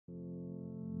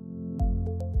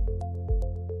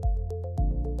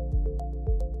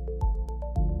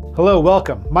Hello,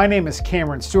 welcome. My name is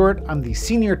Cameron Stewart. I'm the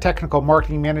Senior Technical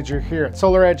Marketing Manager here at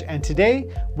SolarEdge, and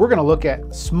today we're going to look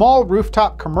at small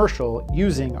rooftop commercial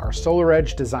using our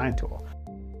SolarEdge Design tool.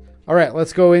 All right,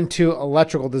 let's go into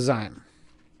electrical design.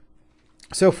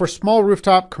 So for small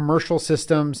rooftop commercial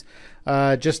systems,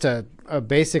 just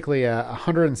basically a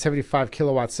 175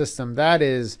 kilowatt system, that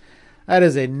is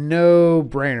a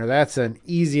no-brainer. That's an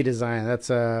easy design.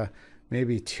 That's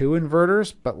maybe 2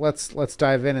 inverters, but let's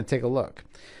dive in and take a look.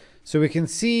 So we can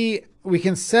see we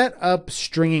can set up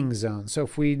stringing zones. So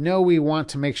if we know we want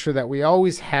to make sure that we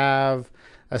always have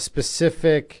a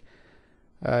specific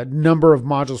number of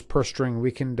modules per string, we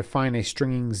can define a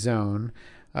stringing zone.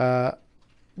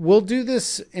 We'll do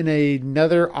this in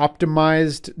another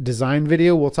optimized design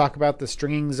video. We'll talk about the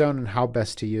stringing zone and how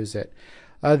best to use it.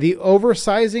 The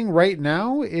oversizing right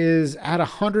now is at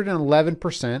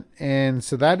 111%, and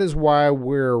so that is why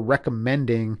we're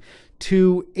recommending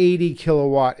 2 80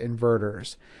 kilowatt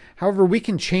inverters. However, we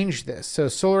can change this. So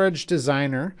SolarEdge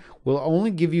Designer will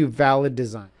only give you valid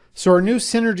design. So our new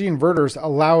Synergy inverters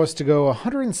allow us to go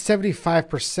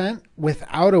 175%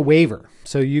 without a waiver.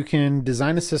 So you can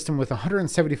design a system with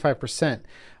 175%.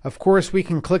 Of course, we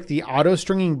can click the auto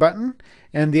stringing button,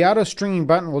 and the auto stringing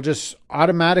button will just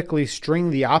automatically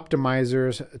string the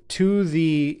optimizers to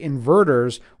the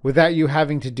inverters without you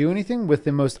having to do anything with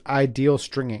the most ideal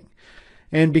stringing.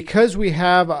 And because we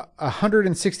have a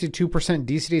 162%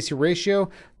 DC-DC ratio,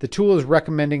 the tool is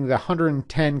recommending the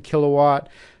 110 kilowatt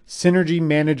Synergy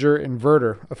Manager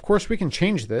inverter. Of course, we can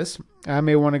change this. I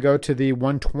may want to go to the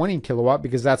 120 kilowatt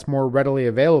because that's more readily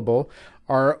available.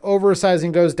 Our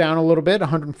oversizing goes down a little bit,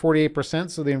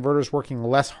 148%, so the inverter is working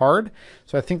less hard.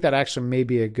 So I think that actually may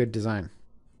be a good design.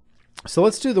 So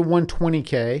let's do the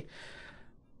 120K.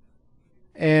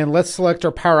 And let's select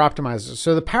our power optimizers.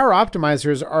 So the power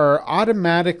optimizers are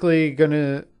automatically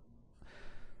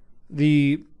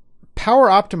the power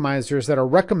optimizers that are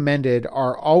recommended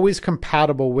are always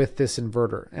compatible with this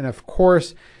inverter. And of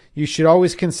course, you should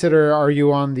always consider, are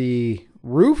you on the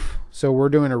roof? So we're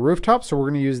doing a rooftop, so we're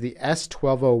going to use the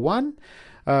S1201.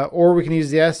 Or we can use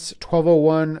the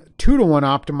S1201 2-to-1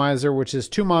 optimizer, which is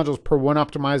 2 modules per 1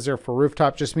 optimizer for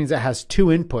rooftop. Just means it has 2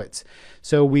 inputs.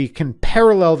 So we can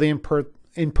parallel the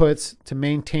inputs to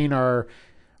maintain our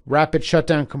rapid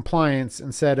shutdown compliance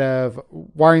instead of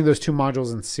wiring those 2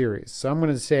 modules in series. So I'm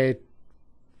going to say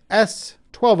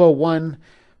S1201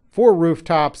 for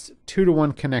rooftops,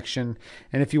 2-to-1 connection.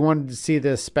 And if you wanted to see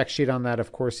the spec sheet on that,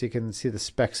 of course, you can see the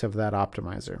specs of that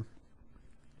optimizer.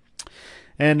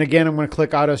 And again, I'm going to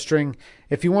click auto string.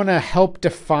 If you want to help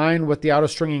define what the auto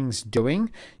stringing is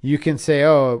doing, you can say,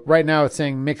 oh, right now it's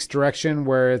saying mixed direction,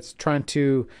 where it's trying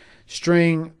to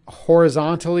string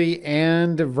horizontally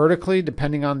and vertically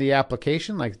depending on the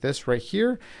application, like this right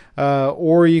here.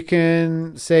 Or you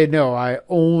can say, no, I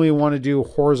only want to do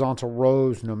horizontal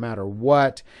rows no matter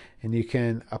what. And you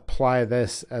can apply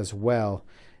this as well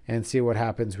and see what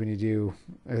happens when you do.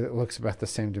 It looks about the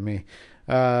same to me.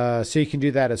 So you can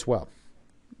do that as well.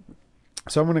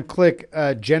 So I'm going to click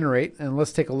generate, and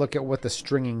let's take a look at what the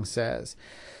stringing says.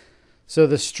 So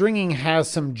the stringing has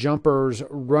some jumpers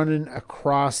running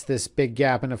across this big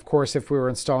gap. And of course, if we were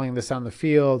installing this on the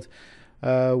field,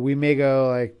 we may go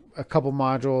like a couple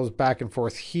modules back and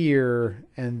forth here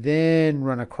and then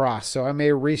run across. So I may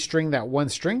restring that one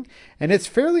string, and it's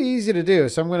fairly easy to do.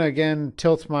 So I'm going to again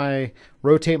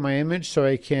rotate my image so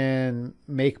I can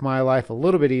make my life a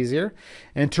little bit easier.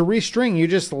 And to restring, you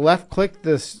just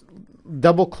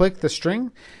double click the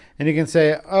string, and you can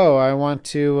say, oh, I want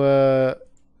to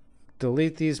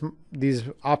delete these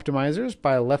optimizers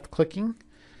by left clicking.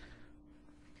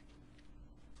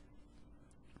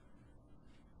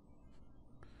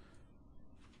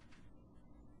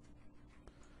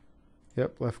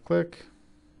 Yep, left click.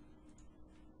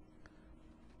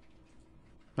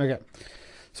 Okay.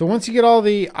 So once you get all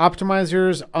the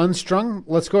optimizers unstrung,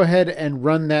 let's go ahead and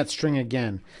run that string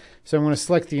again. So I'm going to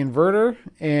select the inverter,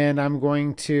 and I'm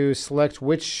going to select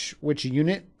which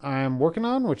unit I'm working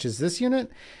on, which is this unit.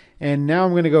 And now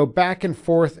I'm going to go back and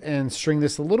forth and string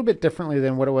this a little bit differently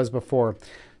than what it was before.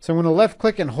 So I'm going to left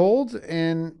click and hold,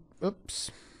 and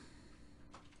oops,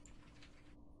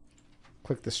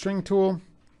 click the string tool.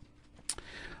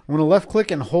 I'm going to left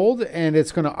click and hold, and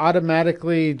it's going to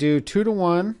automatically do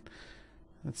 2-to-1.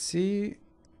 Let's see.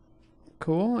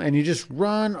 Cool. And you just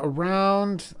run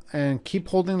around and keep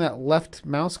holding that left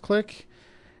mouse click.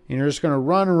 And you're just going to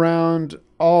run around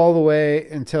all the way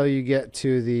until you get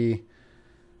to the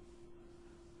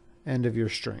end of your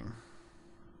string.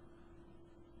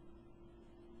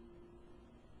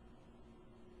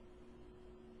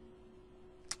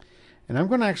 And I'm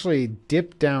going to actually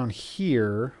dip down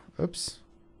here Oops.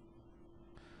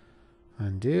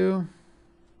 Undo.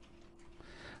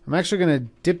 I'm actually going to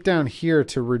dip down here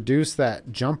to reduce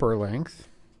that jumper length.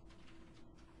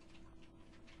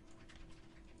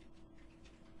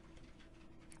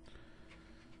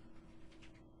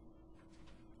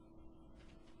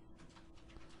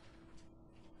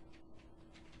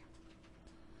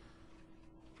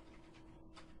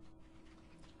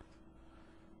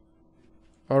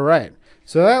 All right,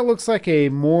 so that looks like a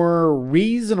more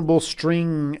reasonable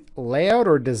string layout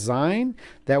or design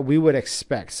that we would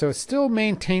expect. So it still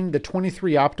maintained the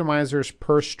 23 optimizers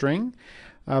per string,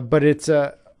 but it's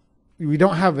we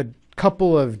don't have a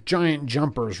couple of giant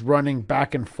jumpers running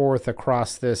back and forth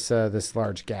across this this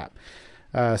large gap.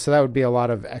 So that would be a lot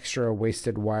of extra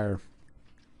wasted wire.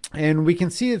 And we can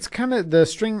see it's kind of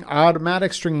the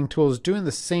automatic stringing tool is doing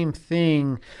the same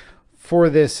thing for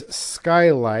this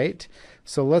skylight.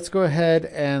 So let's go ahead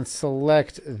and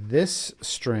select this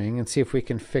string and see if we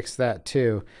can fix that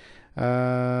too.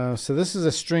 So this is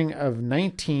a string of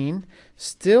 19,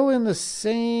 still in the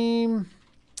same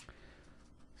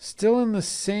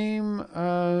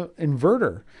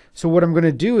inverter. So what I'm going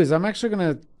to do is I'm actually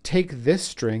going to take this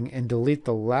string and delete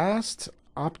the last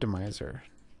optimizer.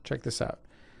 Check this out.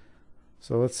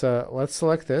 So let's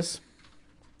select this,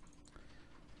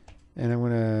 and I'm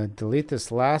going to delete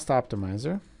this last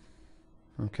optimizer.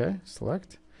 Okay,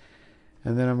 select.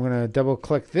 And then I'm going to double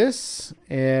click this,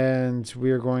 and we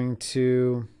are going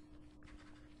to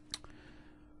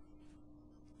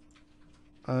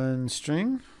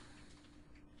unstring.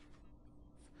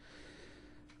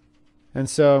 And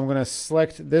so I'm going to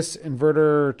select this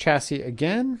inverter chassis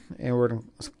again, and we're going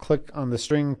to click on the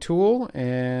string tool,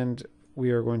 and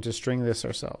we are going to string this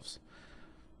ourselves.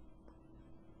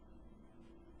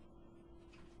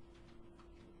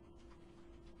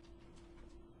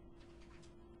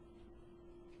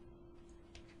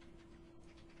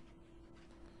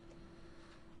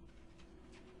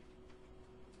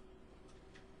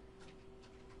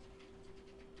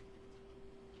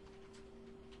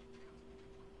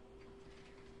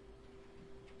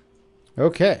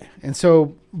 Okay, and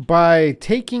so by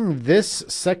taking this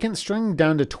second string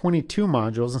down to 22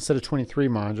 modules instead of 23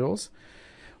 modules,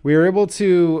 we were able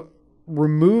to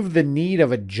remove the need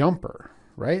of a jumper,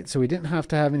 right? So we didn't have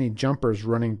to have any jumpers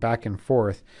running back and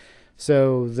forth.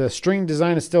 So the string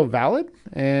design is still valid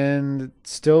and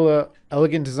still an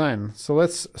elegant design. So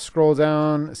let's scroll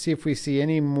down, see if we see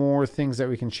any more things that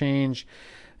we can change.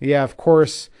 Yeah, of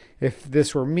course, if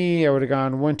this were me, I would have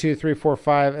gone 1, 2, 3, 4,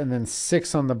 5, and then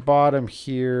 6 on the bottom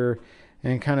here,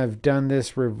 and kind of done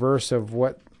this reverse of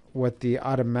what the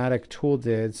automatic tool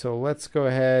did. So let's go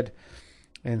ahead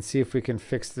and see if we can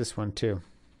fix this one too.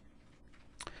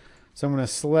 So I'm going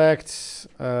to select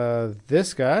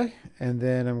this guy, and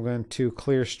then I'm going to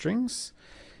clear strings,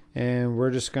 and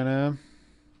we're just going to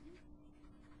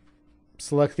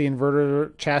select the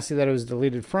inverter chassis that it was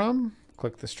deleted from,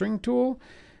 click the string tool.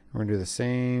 We're going to do the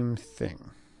same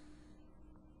thing.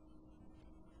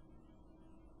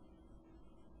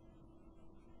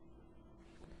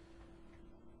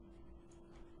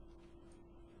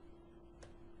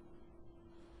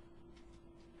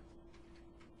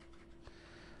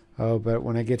 Oh, but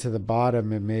when I get to the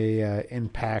bottom, it may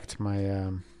impact my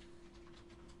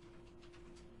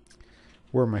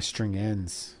where my string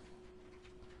ends.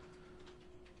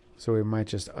 So we might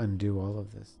just undo all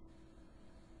of this.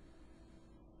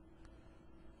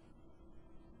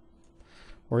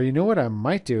 Or you know what I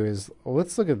might do is,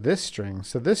 let's look at this string.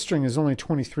 So this string is only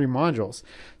 23 modules.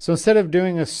 So instead of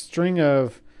doing a string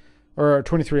of, or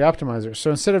 23 optimizers.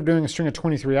 So instead of doing a string of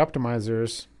 23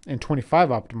 optimizers and 25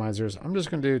 optimizers, I'm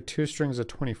just going to do 2 strings of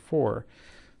 24.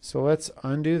 So let's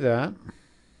undo that.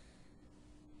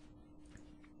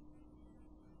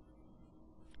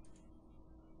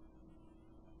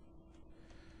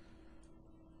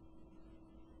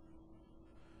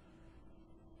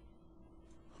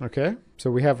 Okay,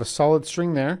 so we have a solid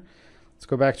string there. Let's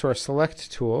go back to our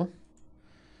select tool.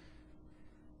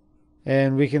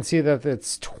 And we can see that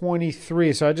it's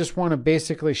 23. So I just want to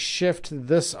basically shift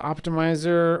this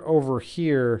optimizer over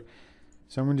here.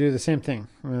 So I'm going to do the same thing.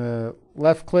 I'm going to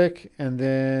left click, and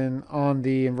then on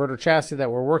the inverter chassis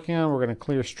that we're working on, we're going to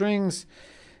clear strings.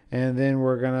 And then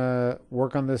we're going to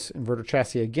work on this inverter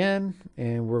chassis again,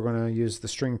 and we're going to use the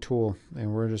string tool,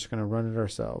 and we're just going to run it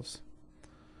ourselves.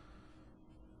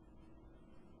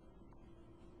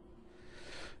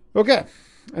 Okay,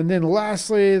 and then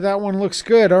lastly, that one looks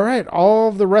good. All right, all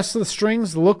of the rest of the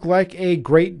strings look like a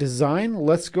great design.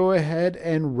 Let's go ahead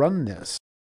and run this.